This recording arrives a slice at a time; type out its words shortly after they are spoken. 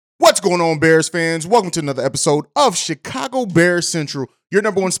What's going on, Bears fans? Welcome to another episode of Chicago Bears Central, your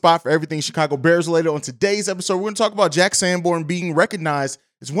number one spot for everything Chicago Bears related. On today's episode, we're going to talk about Jack Sanborn being recognized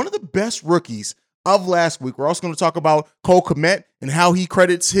as one of the best rookies of last week. We're also going to talk about Cole Kmet and how he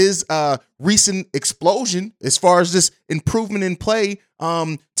credits his recent explosion as far as just improvement in play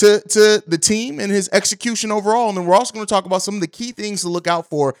to the team and his execution overall. And then we're also going to talk about some of the key things to look out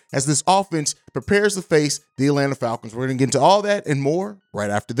for as this offense prepares to face the Atlanta Falcons. We're going to get into all that and more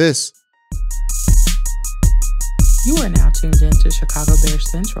right after this. You are now tuned in to Chicago Bears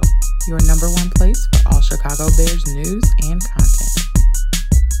Central, your number one place for all Chicago Bears news and content.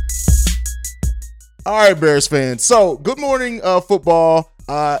 All right, Bears fans. So, good morning, football.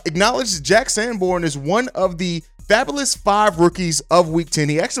 Acknowledge that Jack Sanborn is one of the fabulous 5 rookies of Week 10.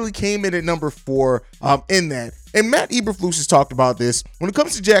 He actually came in at number 4 in that. And Matt Eberflus has talked about this. When it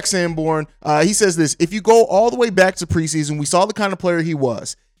comes to Jack Sanborn, he says this: if you go all the way back to preseason, we saw the kind of player he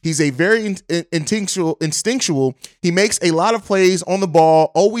was. He's a very instinctual. He makes a lot of plays on the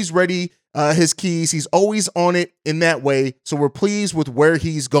ball, always ready his keys. He's always on it in that way. So we're pleased with where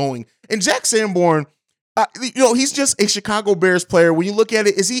he's going. And Jack Sanborn, he's just a Chicago Bears player. When you look at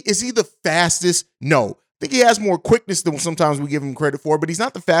it, is he the fastest? No. I think he has more quickness than sometimes we give him credit for, but he's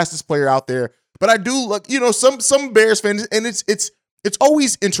not the fastest player out there. But I do look, some Bears fans, and it's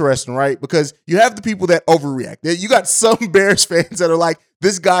always interesting, right? Because you have the people that overreact. You got some Bears fans that are like,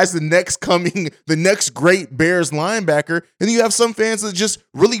 this guy's the next great Bears linebacker. And then you have some fans that just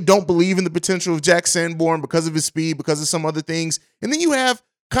really don't believe in the potential of Jack Sanborn because of his speed, because of some other things. And then you have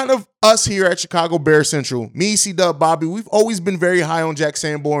kind of us here at Chicago Bears Central, me, C-Dub, Bobby. We've always been very high on Jack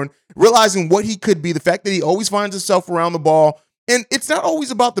Sanborn, realizing what he could be, the fact that he always finds himself around the ball. And it's not always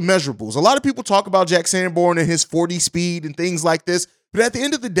about the measurables. A lot of people talk about Jack Sanborn and his 40 speed and things like this. But at the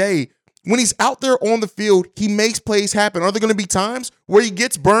end of the day, when he's out there on the field, he makes plays happen. Are there going to be times where he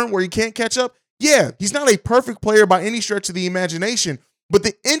gets burned, where he can't catch up? Yeah, he's not a perfect player by any stretch of the imagination, but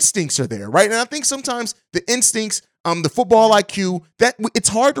the instincts are there, right? And I think sometimes the instincts, the football IQ, that it's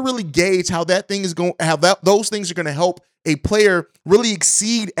hard to really gauge how that thing is going, those things are going to help a player really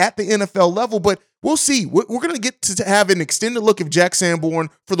exceed at the NFL level. But we'll see. We're going to get to have an extended look of Jack Sanborn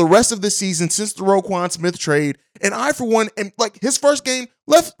for the rest of the season since the Roquan Smith trade. And I, for one, am like, his first game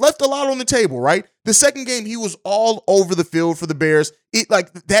left a lot on the table, right? The second game, he was all over the field for the Bears.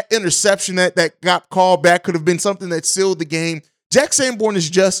 That interception that got called back could have been something that sealed the game. Jack Sanborn is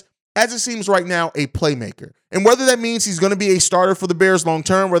just, as it seems right now, a playmaker. And whether that means he's going to be a starter for the Bears long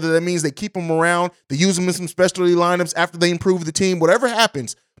term, whether that means they keep him around, they use him in some specialty lineups after they improve the team, whatever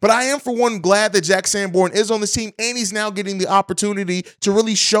happens. But I am, for one, glad that Jack Sanborn is on this team and he's now getting the opportunity to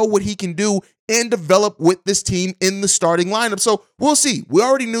really show what he can do and develop with this team in the starting lineup. So we'll see. We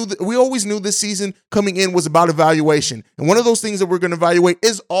always knew this season coming in was about evaluation. And one of those things that we're going to evaluate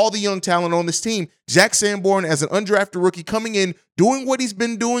is all the young talent on this team. Jack Sanborn, as an undrafted rookie coming in, doing what he's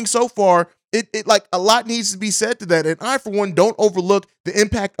been doing so far, it like a lot needs to be said to that. And I, for one, don't overlook the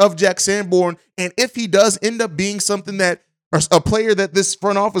impact of Jack Sanborn. And if he does end up being something that, or a player that this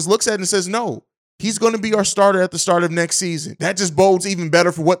front office looks at and says, no, he's going to be our starter at the start of next season, that just bodes even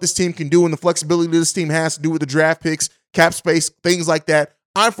better for what this team can do and the flexibility this team has to do with the draft picks, cap space, things like that.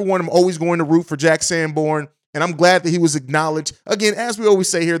 I, for one, am always going to root for Jack Sanborn, and I'm glad that he was acknowledged. Again, as we always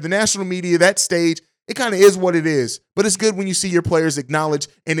say here, the national media, that stage, it kind of is what it is. But it's good when you see your players acknowledged,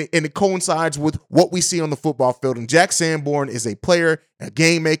 and it coincides with what we see on the football field. And Jack Sanborn is a player, a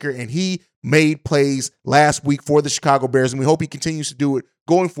game maker, and he made plays last week for the Chicago Bears, and we hope he continues to do it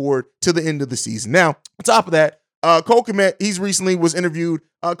going forward to the end of the season. Now, on top of that, Cole Kmet, he's recently was interviewed.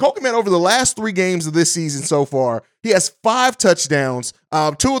 Cole Kmet, over the last 3 games of this season so far, he has 5 touchdowns,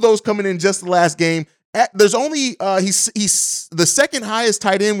 2 of those coming in just the last game. There's only he's the second highest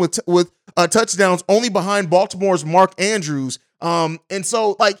tight end with touchdowns, only behind Baltimore's Mark Andrews. And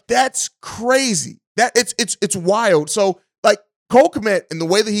so that's crazy. That it's wild. So Cole Kmet and the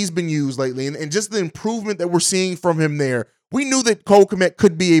way that he's been used lately, and just the improvement that we're seeing from him there, we knew that Cole Kmet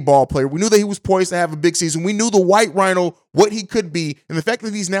could be a ball player. We knew that he was poised to have a big season. We knew the White Rhino, what he could be, and the fact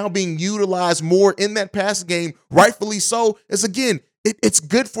that he's now being utilized more in that pass game, rightfully so, is, again, it's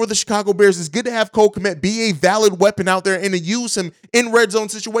good for the Chicago Bears. It's good to have Cole Kmet be a valid weapon out there and to use him in red zone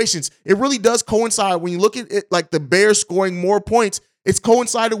situations. It really does coincide when you look at it, like the Bears scoring more points. It's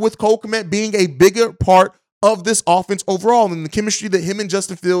coincided with Cole Kmet being a bigger part of this offense overall, and the chemistry that him and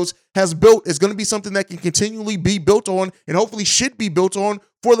Justin Fields has built is going to be something that can continually be built on, and hopefully should be built on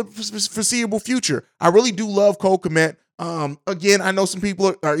for the foreseeable future. I really do love Cole Kmet. Again, I know some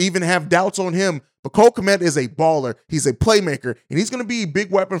people are even have doubts on him, but Cole Kmet is a baller. He's a playmaker, and he's going to be a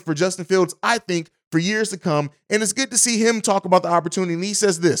big weapon for Justin Fields, I think, for years to come. And it's good to see him talk about the opportunity. And he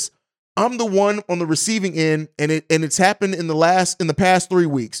says this: I'm the one on the receiving end, and it's happened in the past 3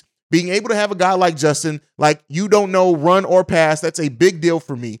 weeks. Being able to have a guy like Justin, like you don't know, run or pass, that's a big deal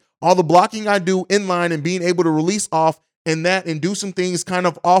for me. All the blocking I do in line and being able to release off and do some things kind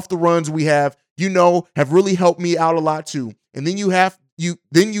of off the runs we have, have really helped me out a lot too. And then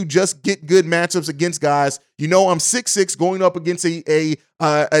you just get good matchups against guys. I'm 6'6", going up against a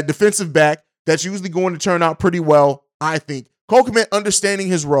defensive back that's usually going to turn out pretty well, I think. Cole Kmet understanding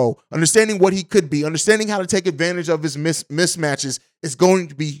his role, understanding what he could be, understanding how to take advantage of his mismatches is going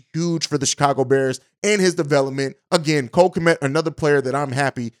to be huge for the Chicago Bears and his development. Again, Cole Kmet, another player that I'm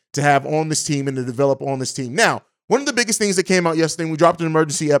happy to have on this team and to develop on this team. Now, one of the biggest things that came out yesterday, we dropped an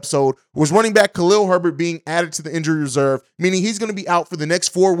emergency episode, was running back Khalil Herbert being added to the injury reserve, meaning he's going to be out for the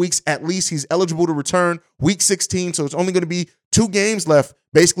next 4 weeks at least. He's eligible to return week 16, so it's only going to be 2 games left,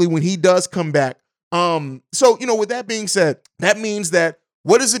 basically, when he does come back. So, with that being said, that means that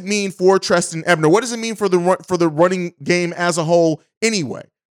what does it mean for Trestan Ebner? What does it mean for the running game as a whole anyway?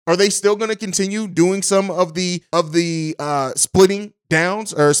 Are they still going to continue doing some of the splitting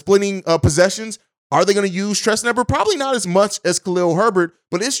downs or splitting possessions? Are they going to use Trestan Ebner? Probably not as much as Khalil Herbert,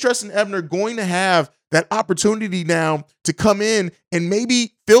 but is Trestan Ebner going to have that opportunity now to come in and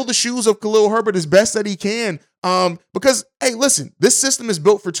maybe fill the shoes of Khalil Herbert as best that he can? Because, hey, listen, this system is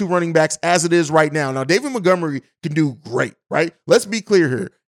built for 2 running backs as it is right now. Now, David Montgomery can do great, right? Let's be clear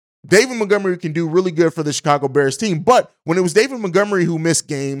here. David Montgomery can do really good for the Chicago Bears team, but when it was David Montgomery who missed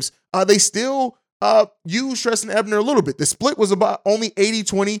games, they still used Trestan Ebner a little bit. The split was about only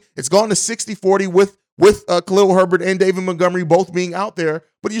 80-20. It's gone to 60-40 with Khalil Herbert and David Montgomery both being out there,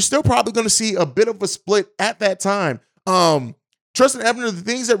 but you're still probably going to see a bit of a split at that time. Trestan Ebner, the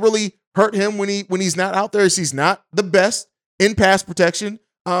things that really hurt him when he's not out there is he's not the best in pass protection,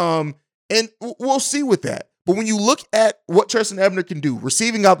 and we'll see with that. But when you look at what Trestan Ebner can do,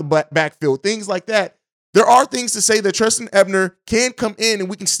 receiving out the backfield, things like that, there are things to say that Trestan Ebner can come in and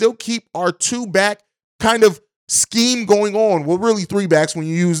we can still keep our 2-back kind of scheme going on. Well, really 3 backs when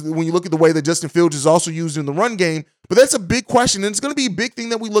you look at the way that Justin Fields is also used in the run game. But that's a big question, and it's going to be a big thing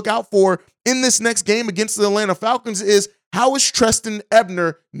that we look out for in this next game against the Atlanta Falcons is how is Trestan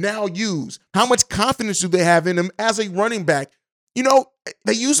Ebner now used? How much confidence do they have in him as a running back?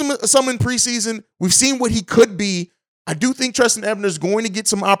 They use him some in preseason. We've seen what he could be. I do think Trestan Ebner is going to get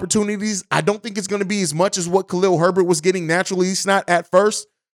some opportunities. I don't think it's going to be as much as what Khalil Herbert was getting naturally. He's not at first.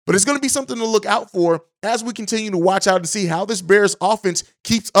 But it's going to be something to look out for as we continue to watch out and see how this Bears offense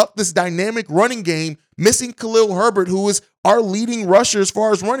keeps up this dynamic running game, missing Khalil Herbert, who is our leading rusher as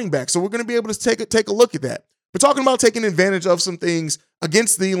far as running back. So we're going to be able to take a look at that. We're talking about taking advantage of some things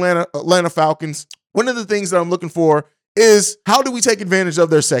against the Atlanta Falcons. One of the things that I'm looking for is how do we take advantage of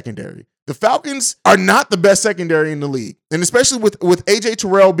their secondary? The Falcons are not the best secondary in the league, and especially with A.J.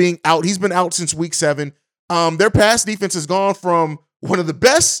 Terrell being out. He's been out since week 7. Their pass defense has gone from one of the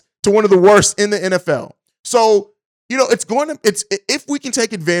best to one of the worst in the NFL. So, it's if we can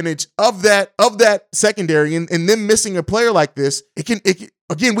take advantage of that secondary and them missing a player like this,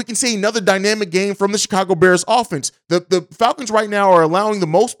 again, we can see another dynamic game from the Chicago Bears offense. The Falcons right now are allowing the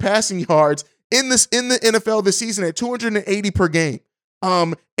most passing yards in the NFL this season at 280 per game.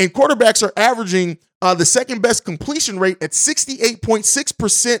 And quarterbacks are averaging the second best completion rate at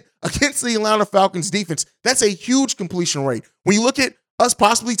 68.6% against the Atlanta Falcons defense. That's a huge completion rate. When you look at us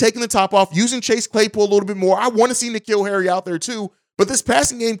possibly taking the top off, using Chase Claypool a little bit more, I want to see N'Keal Harry out there too, but this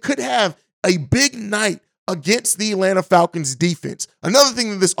passing game could have a big night against the Atlanta Falcons defense. Another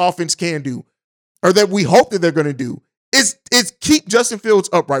thing that this offense can do, or that we hope that they're going to do, is keep Justin Fields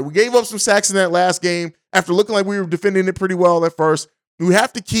upright. We gave up some sacks in that last game after looking like we were defending it pretty well at first. We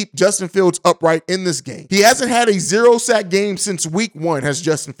have to keep Justin Fields upright in this game. He hasn't had a 0-sack game since week 1, has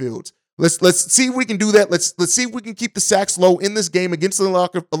Justin Fields. Let's see if we can do that. Let's see if we can keep the sacks low in this game against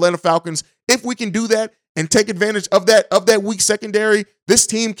the Atlanta Falcons. If we can do that and take advantage of that weak secondary, this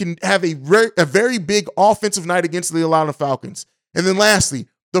team can have a very big offensive night against the Atlanta Falcons. And then lastly,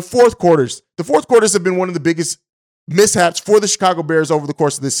 the fourth quarters. The fourth quarters have been one of the biggest mishaps for the Chicago Bears over the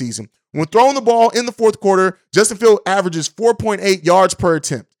course of this season. When throwing the ball in the fourth quarter, Justin Fields averages 4.8 yards per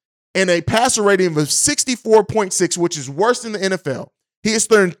attempt and a passer rating of 64.6, which is worse than the NFL. He has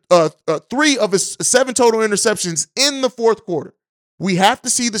thrown 3 of his 7 total interceptions in the fourth quarter. We have to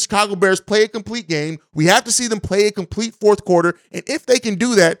see the Chicago Bears play a complete game. We have to see them play a complete fourth quarter. And if they can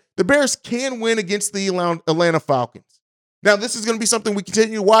do that, the Bears can win against the Atlanta Falcons. Now, this is going to be something we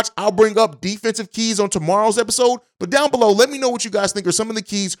continue to watch. I'll bring up defensive keys on tomorrow's episode. But down below, let me know what you guys think are some of the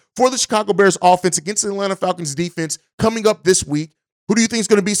keys for the Chicago Bears offense against the Atlanta Falcons defense coming up this week. Who do you think is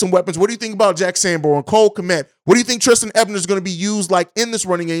going to be some weapons? What do you think about Jack Sanborn, Cole Kmet? What do you think Tristan Ebner is going to be used like in this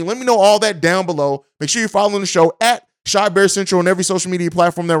running game? Let me know all that down below. Make sure you're following the show at Shy Bear Central on every social media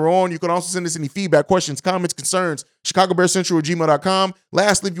platform that we're on. You can also send us any feedback, questions, comments, concerns, ChicagoBearCentral@gmail.com.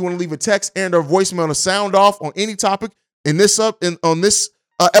 Lastly, if you want to leave a text and or voicemail to sound off on any topic on this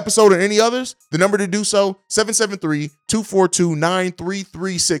episode or any others, the number to do so,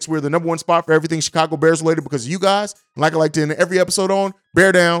 773-242-9336. We're the number one spot for everything Chicago Bears related because of you guys. And like I like to end every episode on,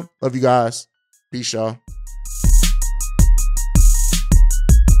 bear down. Love you guys. Peace, y'all.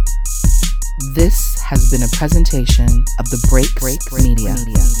 This has been a presentation of the Break Media.